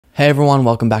Hey everyone,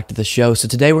 welcome back to the show. So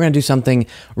today we're going to do something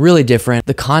really different.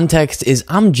 The context is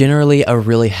I'm generally a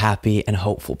really happy and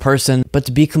hopeful person, but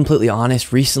to be completely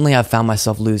honest, recently I've found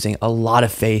myself losing a lot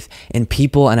of faith in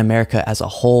people and America as a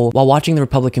whole while watching the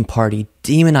Republican Party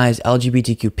demonize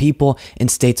LGBTQ people in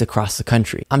states across the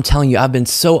country. I'm telling you, I've been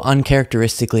so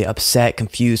uncharacteristically upset,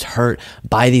 confused, hurt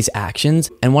by these actions.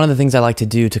 And one of the things I like to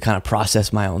do to kind of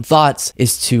process my own thoughts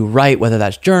is to write, whether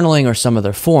that's journaling or some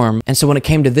other form. And so when it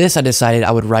came to this, I decided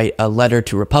I would write a letter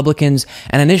to Republicans.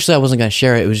 And initially I wasn't going to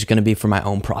share it. It was just going to be for my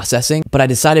own processing. But I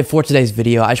decided for today's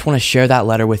video, I just want to share that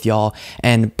letter with y'all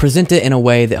and present it in a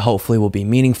way that hopefully will be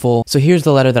meaningful. So here's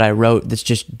the letter that I wrote that's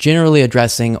just generally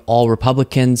addressing all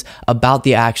Republicans about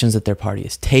the actions that their party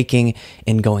is taking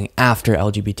in going after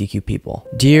LGBTQ people.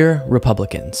 Dear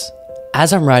Republicans,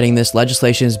 as I'm writing this,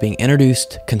 legislation is being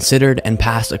introduced, considered, and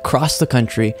passed across the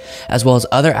country, as well as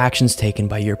other actions taken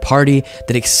by your party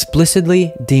that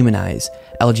explicitly demonize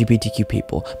LGBTQ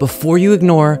people. Before you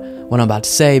ignore what I'm about to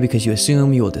say because you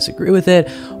assume you will disagree with it,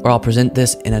 or I'll present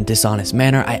this in a dishonest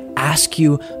manner, I ask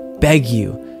you, beg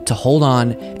you, to hold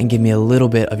on and give me a little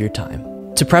bit of your time.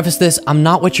 To preface this, I'm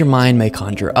not what your mind may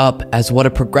conjure up as what a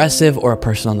progressive or a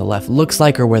person on the left looks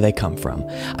like or where they come from.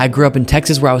 I grew up in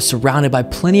Texas where I was surrounded by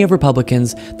plenty of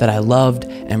Republicans that I loved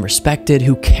and respected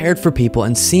who cared for people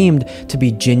and seemed to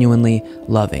be genuinely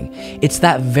loving. It's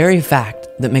that very fact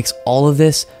that makes all of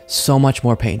this so much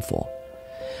more painful.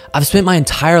 I've spent my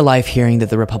entire life hearing that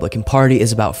the Republican Party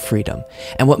is about freedom,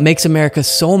 and what makes America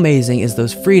so amazing is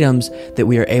those freedoms that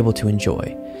we are able to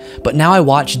enjoy. But now I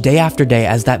watch day after day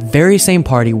as that very same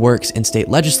party works in state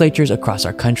legislatures across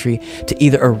our country to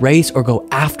either erase or go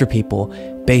after people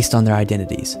based on their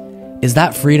identities. Is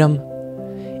that freedom?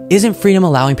 Isn't freedom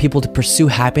allowing people to pursue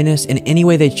happiness in any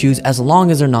way they choose as long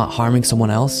as they're not harming someone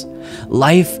else?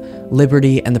 Life,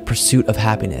 liberty, and the pursuit of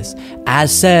happiness,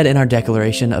 as said in our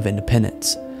Declaration of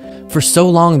Independence. For so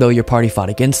long, though, your party fought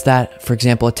against that, for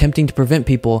example, attempting to prevent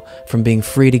people from being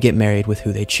free to get married with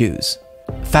who they choose.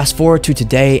 Fast forward to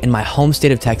today, in my home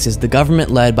state of Texas, the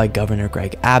government led by Governor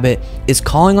Greg Abbott is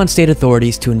calling on state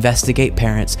authorities to investigate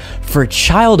parents for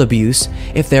child abuse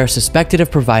if they are suspected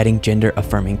of providing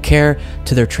gender-affirming care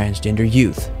to their transgender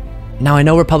youth. Now, I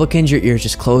know Republicans, your ears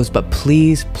just closed, but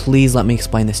please let me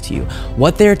explain this to you.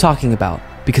 What they're talking about,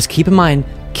 because keep in mind,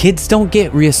 kids don't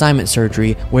get reassignment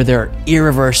surgery where there are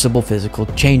irreversible physical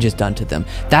changes done to them.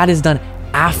 That is done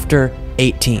after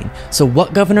 18. So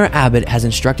what Governor Abbott has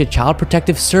instructed Child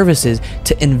Protective Services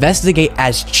to investigate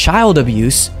as child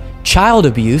abuse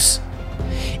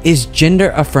is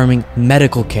gender-affirming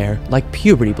medical care like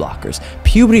puberty blockers.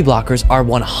 Puberty blockers are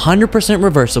 100%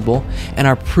 reversible and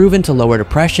are proven to lower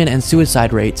depression and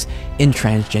suicide rates in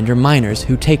transgender minors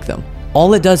who take them.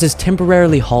 All it does is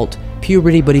temporarily halt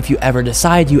puberty, but if you ever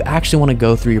decide you actually want to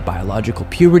go through your biological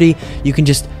puberty, you can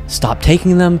just stop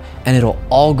taking them and it'll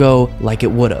all go like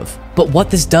it would have. But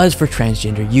what this does for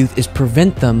transgender youth is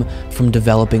prevent them from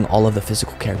developing all of the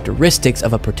physical characteristics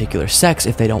of a particular sex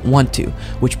if they don't want to,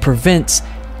 which prevents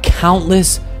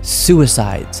countless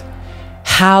suicides.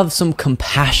 Have some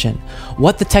compassion.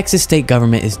 What the Texas state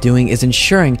government is doing is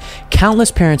ensuring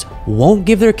countless parents won't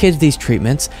give their kids these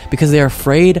treatments because they are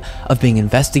afraid of being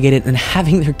investigated and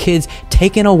having their kids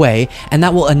taken away, and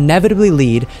that will inevitably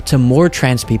lead to more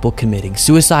trans people committing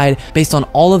suicide based on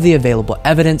all of the available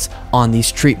evidence on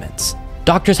these treatments.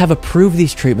 Doctors have approved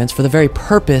these treatments for the very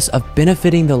purpose of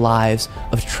benefiting the lives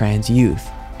of trans youth.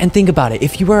 And think about it,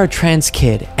 if you are a trans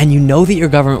kid and you know that your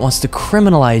government wants to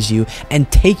criminalize you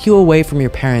and take you away from your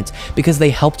parents because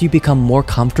they helped you become more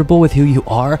comfortable with who you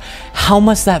are, how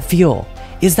must that feel?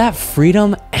 Is that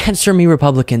freedom? Answer me,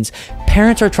 Republicans.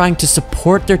 Parents are trying to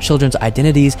support their children's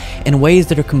identities in ways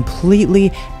that are completely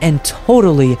and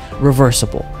totally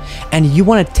reversible. And you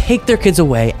want to take their kids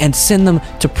away and send them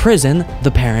to prison, the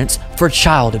parents, for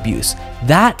child abuse.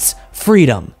 That's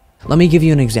freedom. Let me give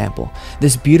you an example.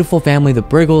 This beautiful family, the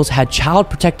Briggles, had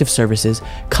Child Protective Services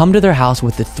come to their house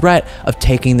with the threat of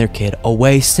taking their kid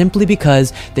away simply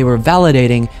because they were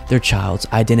validating their child's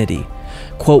identity.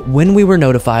 Quote, when we were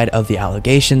notified of the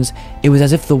allegations, it was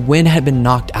as if the wind had been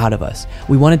knocked out of us.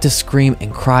 We wanted to scream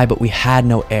and cry, but we had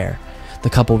no air.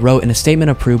 The couple wrote in a statement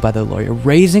approved by their lawyer,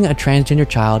 raising a transgender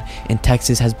child in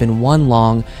Texas has been one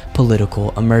long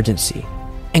political emergency.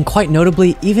 And quite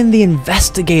notably, even the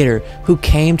investigator who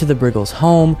came to the Briggles'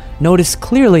 home noticed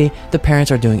clearly the parents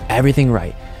are doing everything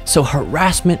right. So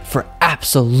harassment for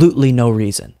absolutely no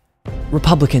reason.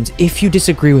 Republicans, if you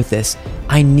disagree with this,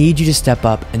 I need you to step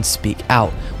up and speak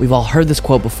out. We've all heard this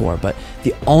quote before, but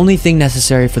the only thing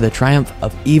necessary for the triumph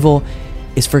of evil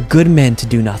is for good men to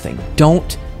do nothing.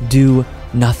 Don't do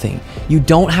nothing. You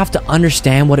don't have to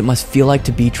understand what it must feel like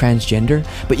to be transgender,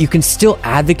 but you can still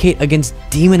advocate against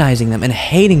demonizing them and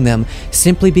hating them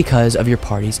simply because of your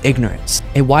party's ignorance.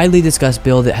 A widely discussed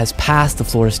bill that has passed the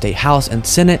Florida State House and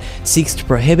Senate seeks to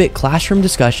prohibit classroom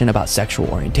discussion about sexual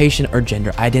orientation or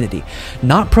gender identity,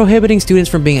 not prohibiting students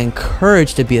from being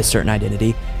encouraged to be a certain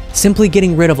identity, simply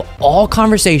getting rid of all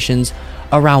conversations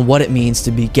around what it means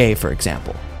to be gay, for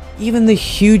example. Even the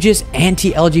hugest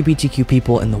anti-LGBTQ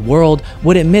people in the world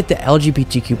would admit that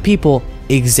LGBTQ people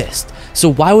exist.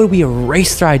 So why would we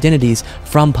erase their identities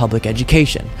from public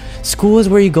education? School is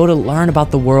where you go to learn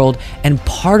about the world, and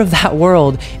part of that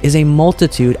world is a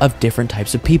multitude of different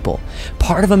types of people.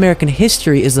 Part of American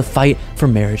history is the fight for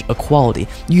marriage equality.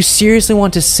 You seriously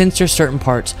want to censor certain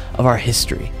parts of our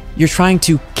history. You're trying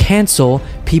to cancel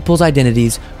people's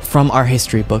identities from our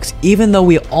history books, even though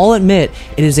we all admit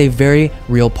it is a very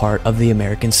real part of the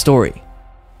American story.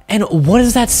 And what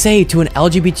does that say to an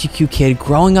LGBTQ kid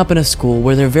growing up in a school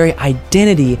where their very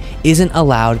identity isn't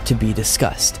allowed to be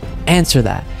discussed? Answer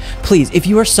that. Please, if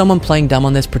you are someone playing dumb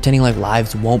on this, pretending like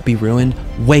lives won't be ruined,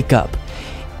 wake up.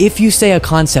 If you say a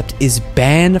concept is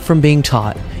banned from being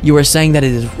taught, you are saying that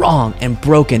it is wrong and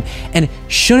broken and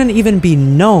shouldn't even be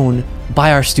known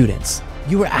by our students.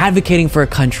 You are advocating for a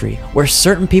country where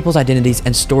certain people's identities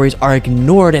and stories are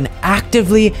ignored and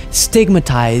actively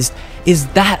stigmatized. Is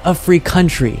that a free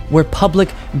country where public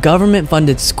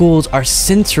government-funded schools are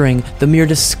censoring the mere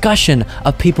discussion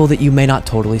of people that you may not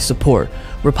totally support?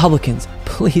 Republicans,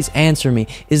 please answer me.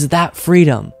 Is that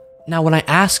freedom? Now, when I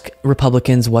ask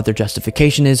Republicans what their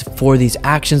justification is for these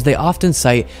actions, they often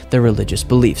cite their religious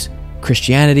beliefs.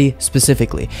 Christianity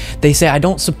specifically. They say, I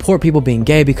don't support people being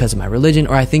gay because of my religion,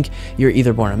 or I think you're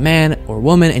either born a man or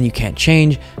woman and you can't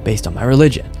change based on my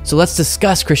religion. So let's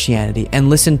discuss Christianity and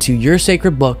listen to your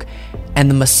sacred book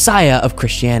and the Messiah of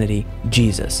Christianity,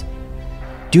 Jesus.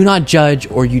 Do not judge,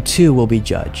 or you too will be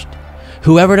judged.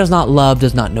 Whoever does not love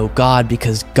does not know God,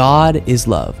 because God is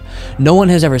love. No one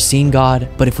has ever seen God,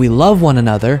 but if we love one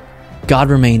another,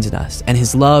 God remains in us, and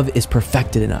his love is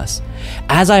perfected in us.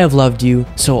 As I have loved you,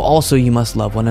 so also you must love one another.